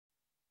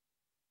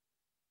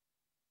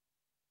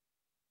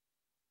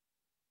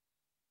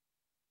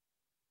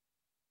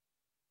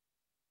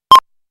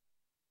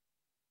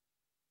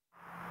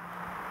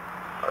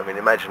I mean,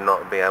 imagine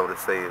not being able to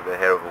see the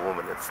hair of a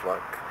woman. It's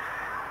like,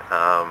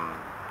 I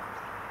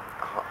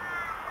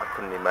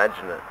couldn't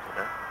imagine it, you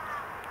know.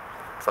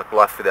 It's like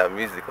life without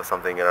music or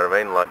something, you know what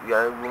I mean? Like, you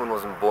know, a woman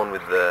wasn't born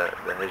with the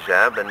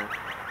hijab,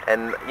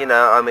 and you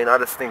know, I mean, I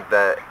just think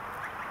that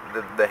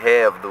the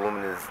hair of the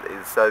woman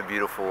is so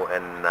beautiful,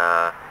 and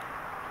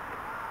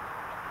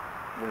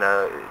you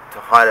know, to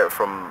hide it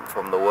from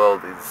the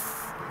world is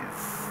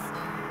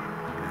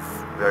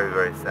very,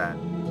 very sad.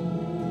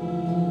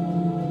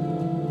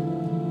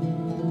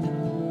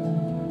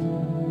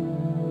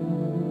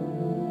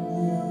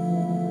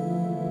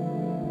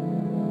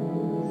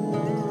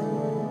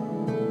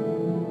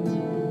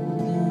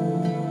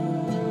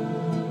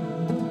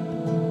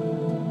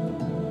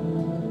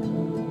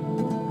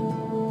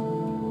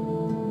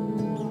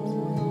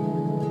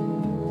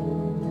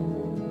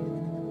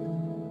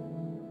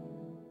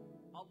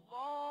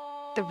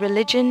 The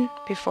religion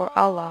before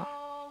Allah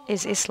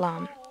is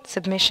Islam,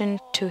 submission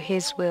to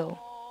His will.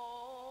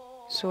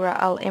 Surah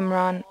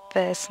Al-Imran,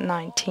 verse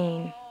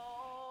 19.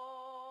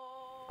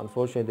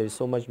 Unfortunately, there is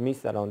so much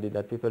myth around it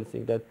that people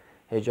think that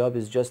hijab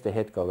is just a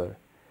head cover.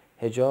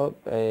 Hijab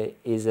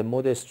is a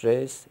modest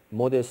dress,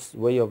 modest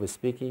way of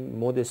speaking,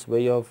 modest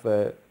way of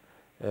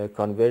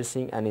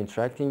conversing and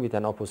interacting with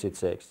an opposite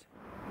sex.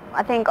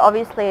 I think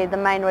obviously the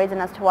main reason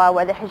as to why I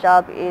wear the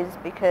hijab is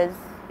because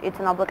it's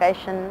an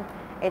obligation.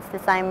 It's the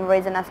same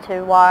reason as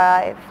to why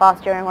I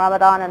fast during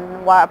Ramadan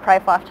and why I pray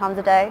 5 times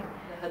a day.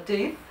 The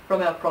hadith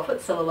from our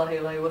Prophet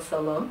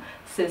ﷺ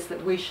says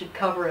that we should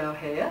cover our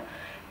hair,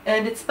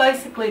 and it's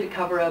basically to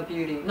cover our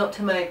beauty, not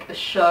to make a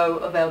show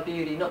of our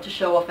beauty, not to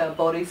show off our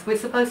bodies. We're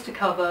supposed to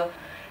cover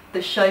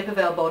the shape of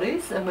our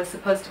bodies, and we're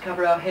supposed to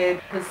cover our hair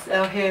because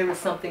our hair is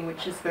something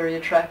which is very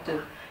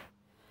attractive.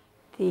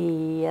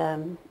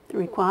 The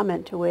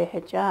requirement to wear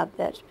hijab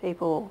that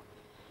people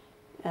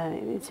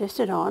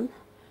insisted on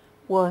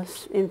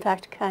was, in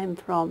fact, came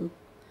from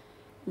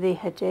the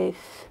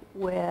hadith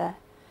where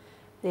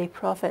the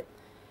Prophet,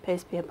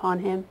 peace be upon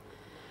him,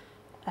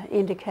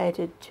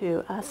 indicated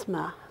to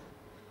Asma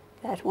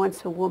that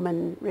once a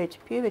woman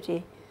reached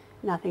puberty,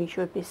 nothing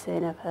should be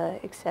seen of her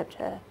except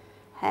her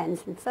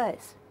hands and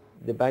face.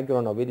 The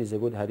background of it is a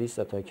good hadith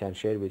that I can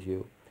share with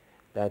you,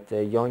 that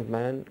a young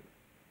man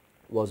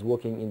was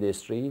walking in the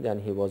street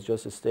and he was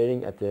just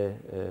staring at a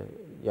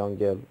young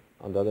girl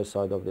on the other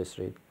side of the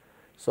street.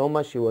 So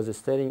much he was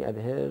staring at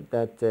her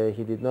that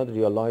he did not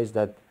realize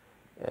that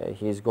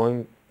he is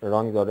going the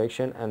wrong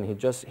direction, and he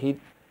just hit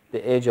the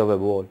edge of a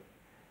wall,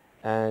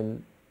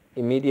 and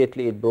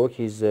immediately it broke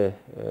his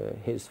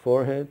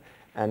forehead,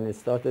 and it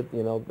started,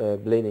 you know,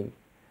 bleeding.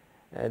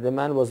 The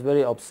man was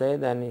very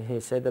upset, and he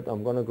said that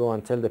I'm going to go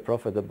and tell the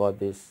Prophet about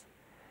this.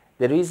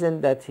 The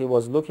reason that he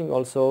was looking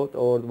also,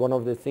 or one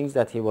of the things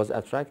that he was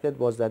attracted,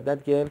 was that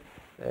that girl,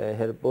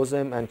 her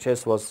bosom and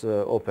chest was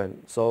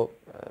open. So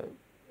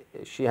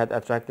she had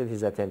attracted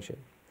his attention.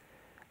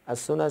 As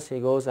soon as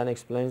he goes and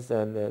explains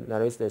and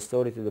narrates the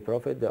story to the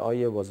Prophet, the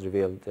ayah was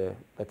revealed.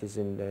 That is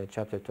in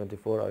chapter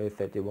 24, ayah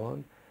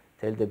 31.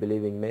 Tell the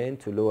believing men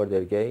to lower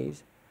their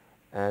gaze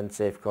and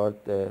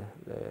safeguard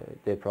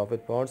their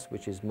private parts,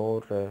 which is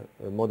more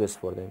modest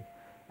for them.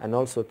 And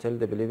also tell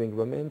the believing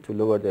women to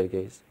lower their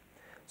gaze.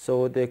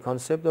 So the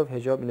concept of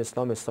hijab in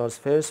Islam starts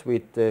first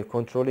with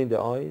controlling the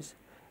eyes,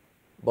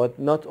 but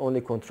not only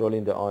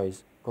controlling the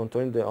eyes.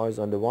 Controlling the eyes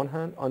on the one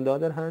hand. On the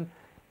other hand,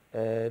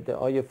 the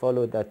ayah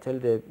followed that tell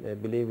the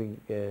believing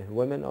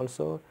women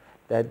also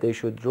that they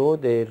should draw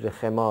their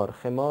khimar.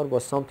 Khimar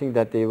was something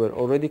that they were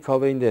already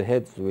covering their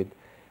heads with,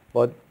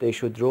 but they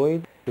should draw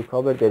it to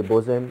cover their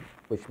bosom,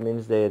 which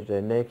means their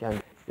neck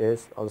and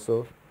chest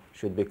also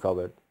should be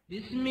covered. Say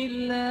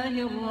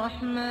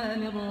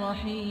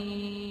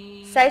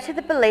to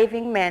the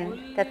believing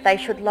men that they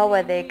should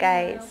lower their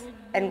gaze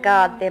and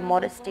guard their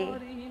modesty.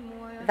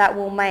 That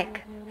will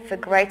make for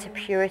greater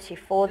purity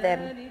for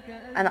them,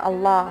 and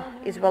Allah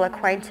is well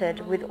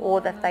acquainted with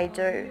all that they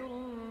do.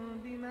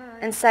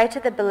 And say to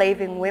the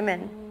believing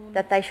women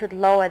that they should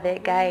lower their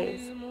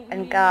gaze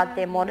and guard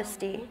their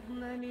modesty,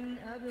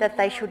 that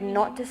they should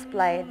not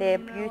display their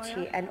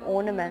beauty and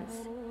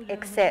ornaments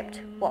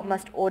except what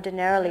must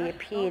ordinarily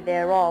appear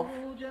thereof,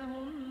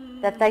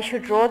 that they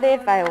should draw their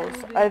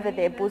veils over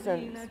their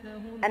bosoms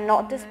and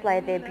not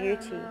display their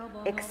beauty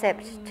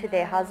except to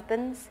their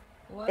husbands,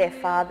 their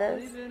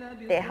fathers,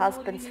 their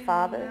husbands'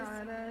 fathers,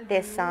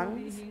 their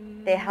sons,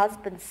 their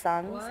husbands'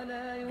 sons,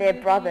 their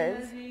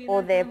brothers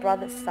or their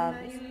brothers'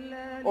 sons,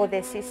 or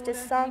their sisters'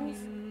 sons,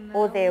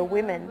 or their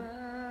women,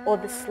 or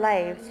the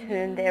slaves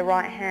whom their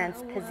right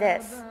hands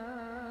possess,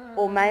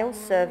 or male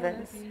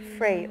servants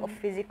free of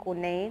physical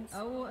needs,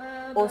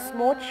 or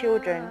small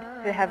children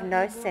who have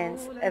no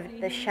sense of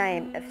the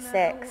shame of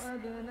sex,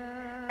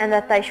 and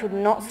that they should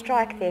not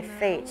strike their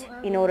feet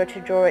in order to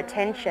draw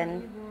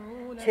attention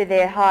to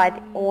their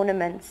hide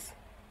ornaments.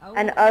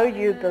 And O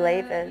you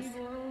believers,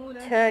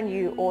 turn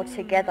you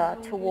altogether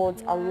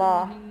towards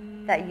Allah,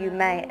 that you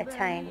may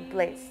attain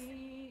bliss.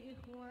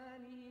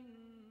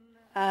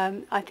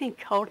 I think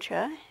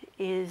culture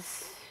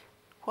is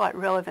quite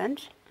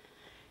relevant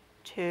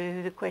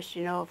to the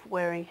question of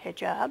wearing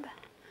hijab.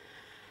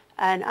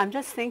 And I'm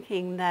just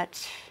thinking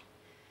that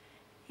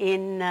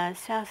in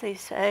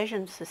Southeast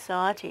Asian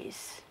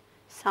societies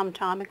some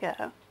time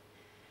ago,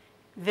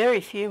 very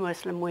few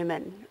Muslim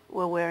women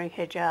were wearing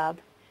hijab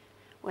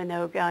when they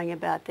were going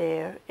about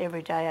their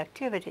everyday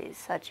activities,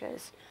 such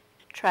as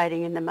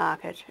trading in the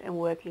market and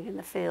working in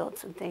the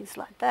fields and things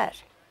like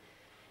that.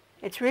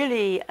 It's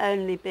really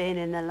only been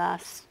in the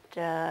last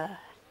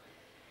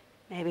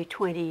maybe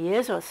 20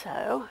 years or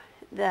so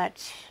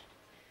that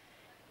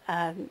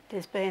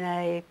there's been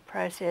a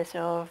process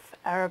of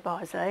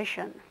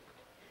Arabisation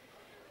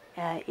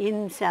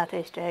in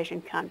Southeast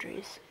Asian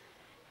countries,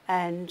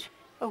 and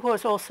of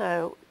course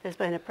also there's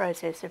been a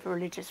process of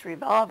religious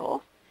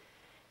revival,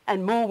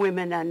 and more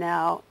women are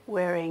now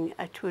wearing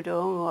a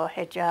tudung or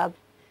hijab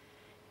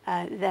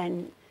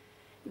than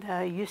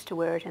they used to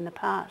wear it in the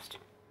past.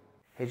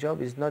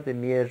 Hijab is not a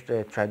mere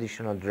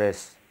traditional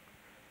dress,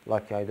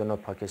 like, I don't know,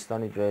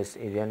 Pakistani dress,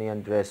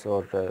 Iranian dress,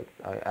 or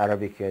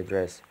Arabic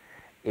dress.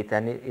 It's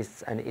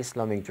an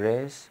Islamic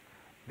dress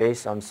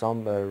based on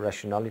some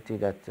rationality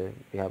that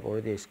we have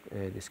already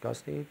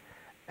discussed it,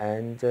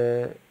 and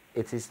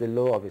it is the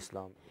law of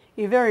Islam.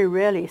 You very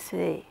rarely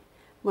see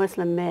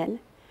Muslim men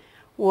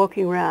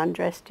walking around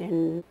dressed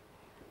in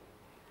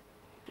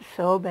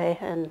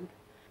thobe and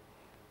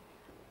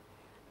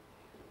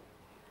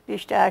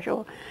ishtash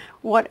or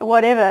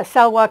whatever,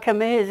 salwar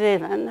kameez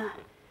even.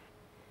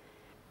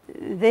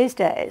 These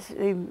days,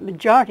 the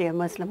majority of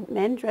Muslim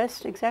men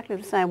dress exactly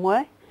the same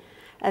way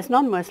as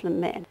non-Muslim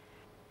men.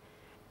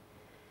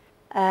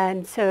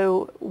 And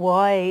so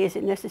why is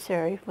it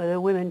necessary for the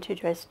women to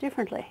dress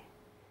differently?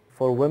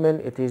 For women,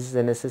 it is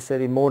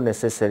more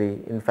necessary.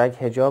 In fact,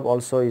 hijab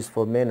also is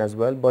for men as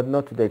well, but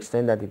not to the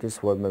extent that it is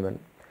for women.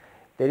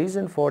 The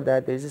reason for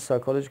that, there is a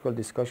psychological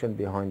discussion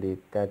behind it,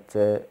 that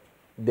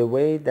the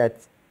way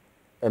that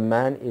a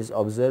man is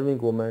observing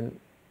woman,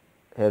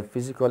 her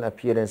physical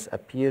appearance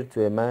appear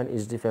to a man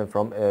is different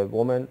from a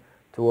woman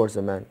towards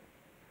a man.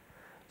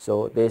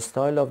 So the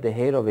style of the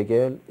hair of a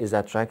girl is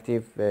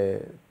attractive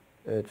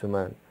to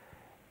man.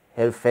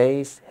 Her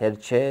face, her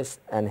chest,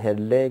 and her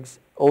legs,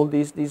 all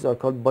these are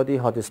called body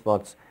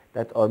hotspots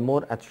that are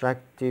more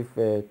attractive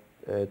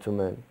to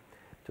men,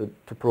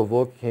 to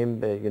provoke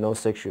him,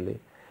 sexually.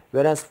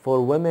 Whereas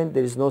for women,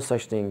 there is no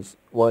such things.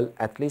 Well,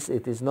 at least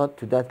it is not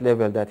to that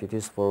level that it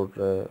is for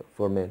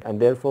men, and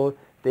therefore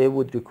they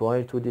would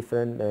require two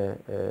different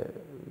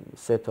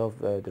set of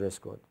dress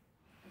code.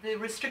 The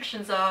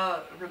restrictions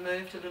are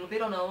removed a little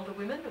bit on older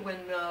women. When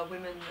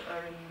women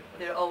are in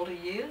their older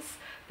years,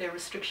 their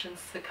restrictions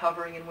for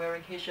covering and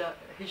wearing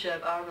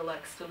hijab are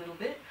relaxed a little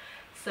bit.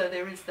 So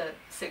there is that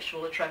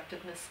sexual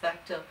attractiveness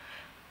factor.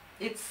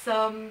 It's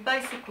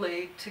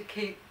basically to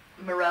keep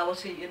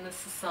morality in the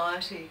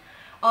society.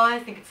 I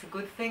think it's a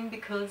good thing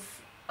because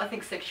I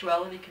think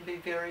sexuality can be a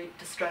very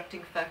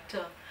distracting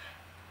factor.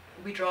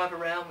 We drive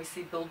around, we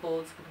see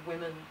billboards with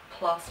women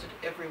plastered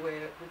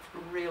everywhere with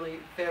really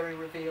very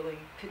revealing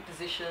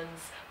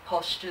positions,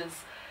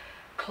 postures,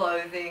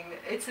 clothing.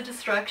 It's a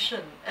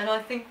distraction, and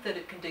I think that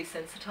it can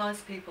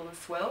desensitise people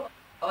as well.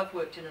 I've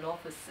worked in an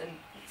office, and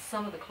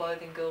some of the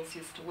clothing girls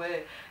used to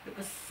wear, it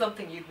was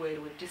something you'd wear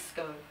to a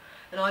disco.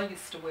 And I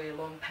used to wear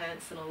long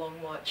pants and a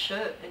long white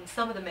shirt, and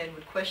some of the men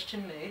would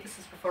question me, this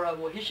is before I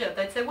wore hijab,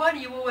 they'd say, why do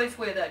you always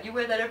wear that? You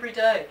wear that every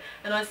day.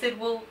 And I said,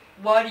 well,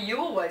 why do you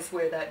always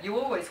wear that? You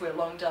always wear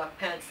long dark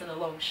pants and a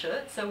long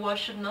shirt, so why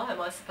shouldn't I? Am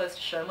I supposed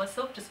to show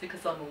myself just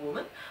because I'm a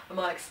woman? Am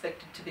I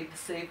expected to be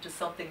perceived as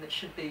something that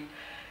should be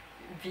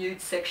viewed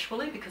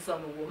sexually because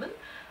I'm a woman?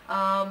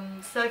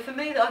 So for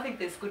me, I think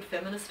there's good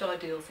feminist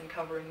ideals in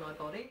covering my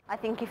body. I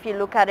think if you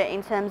look at it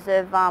in terms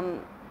of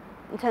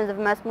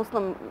most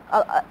Muslim,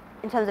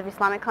 in terms of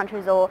Islamic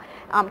countries or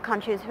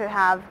countries who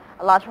have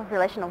a large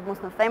population of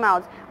Muslim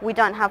females, we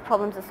don't have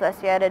problems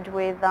associated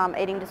with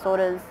eating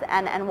disorders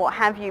and what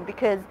have you,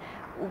 because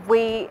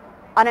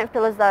I don't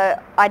feel as though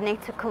I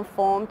need to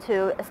conform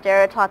to a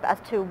stereotype as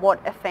to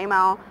what a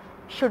female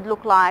should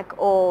look like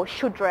or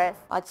should dress.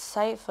 I'd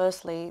say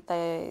firstly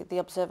the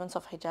observance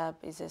of hijab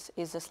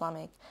is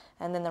Islamic,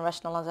 and then the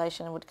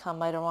rationalisation would come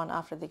later on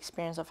after the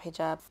experience of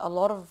hijab. A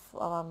lot of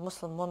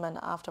Muslim women,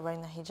 after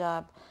wearing the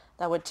hijab,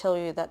 they would tell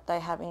you that they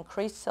have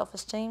increased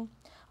self-esteem,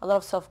 a lot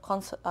of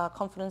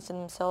self-confidence in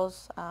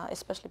themselves,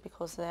 especially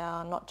because they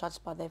are not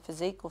judged by their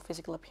physique or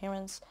physical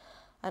appearance,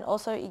 and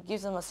also it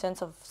gives them a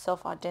sense of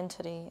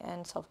self-identity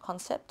and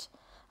self-concept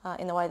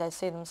in the way they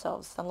see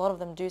themselves. And a lot of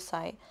them do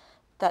say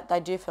that they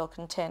do feel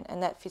content,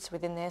 and that fits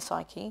within their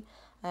psyche.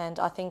 And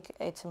I think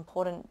it's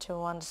important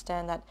to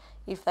understand that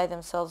if they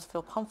themselves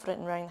feel confident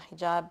in wearing the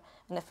hijab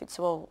and it fits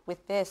well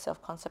with their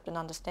self-concept and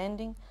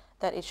understanding,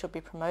 that it should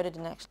be promoted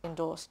and actually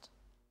endorsed.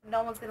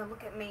 No one's going to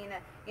look at me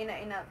in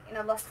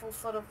a lustful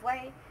sort of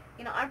way.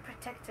 I'm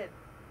protected.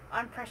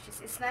 I'm precious.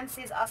 Islam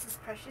sees us as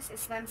precious.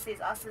 Islam sees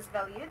us as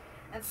valued.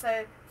 And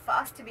so for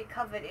us to be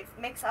covered, it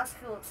makes us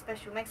feel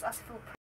special, makes us feel